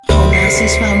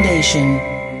Genesis Foundation.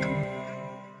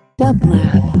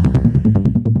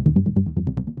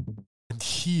 And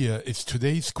here is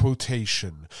today's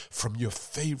quotation from your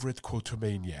favorite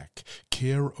quotomaniac,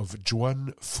 care of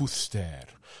Joan Fuster,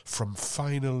 from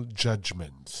Final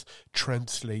Judgments,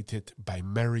 translated by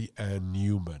Mary Ann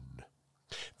Newman.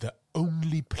 The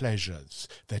only pleasures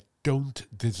that don't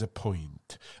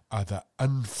disappoint are the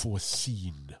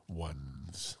unforeseen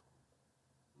ones.